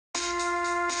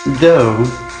Though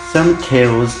some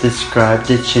tales describe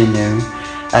the Chinoo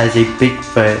as a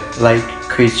Bigfoot-like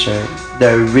creature,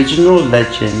 the original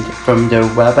legend from the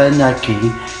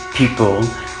Wabanaki people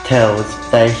tells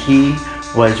that he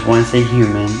was once a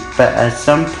human, but at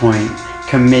some point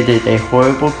committed a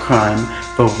horrible crime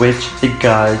for which the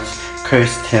gods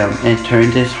cursed him and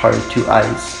turned his heart to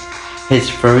ice.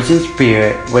 His frozen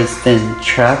spirit was then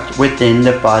trapped within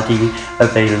the body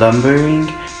of a lumbering,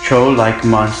 troll-like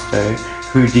monster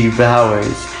who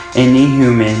devours any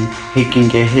human he can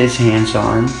get his hands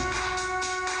on.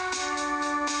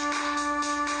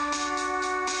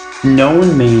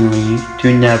 Known mainly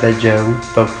to Navajo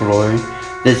folklore,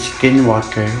 the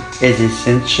skinwalker is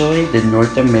essentially the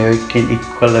North American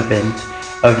equivalent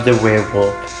of the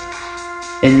werewolf.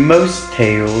 In most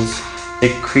tales,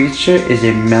 the creature is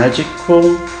a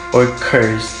magical or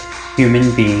cursed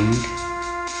human being,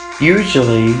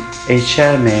 usually a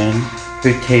shaman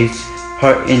who takes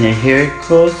part in a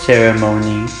hierarchical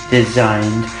ceremony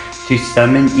designed to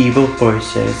summon evil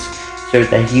forces so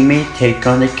that he may take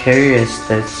on the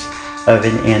characteristics of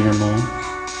an animal.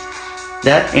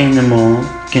 That animal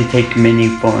can take many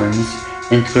forms,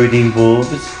 including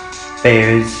wolves,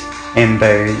 bears, and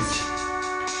birds.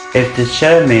 If the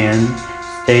shaman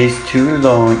stays too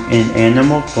long in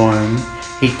animal form,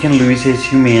 he can lose his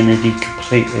humanity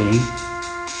completely,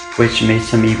 which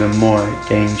makes him even more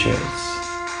dangerous.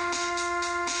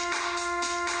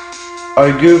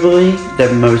 Arguably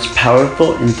the most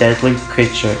powerful and deadly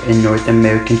creature in North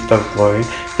American folklore,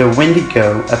 the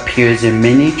Wendigo appears in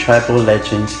many tribal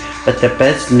legends, but the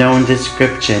best known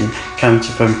description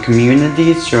comes from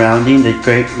communities surrounding the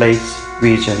Great Lakes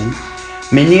region.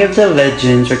 Many of the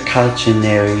legends are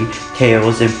cautionary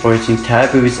tales enforcing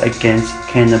taboos against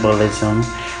cannibalism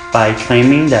by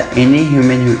claiming that any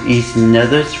human who eats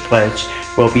another's flesh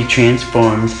will be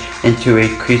transformed into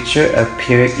a creature of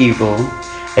pure evil,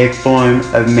 a form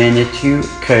of Manitou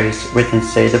cursed with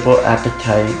insatiable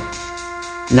appetite.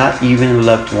 Not even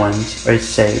loved ones are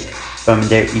safe from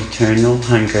their eternal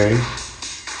hunger.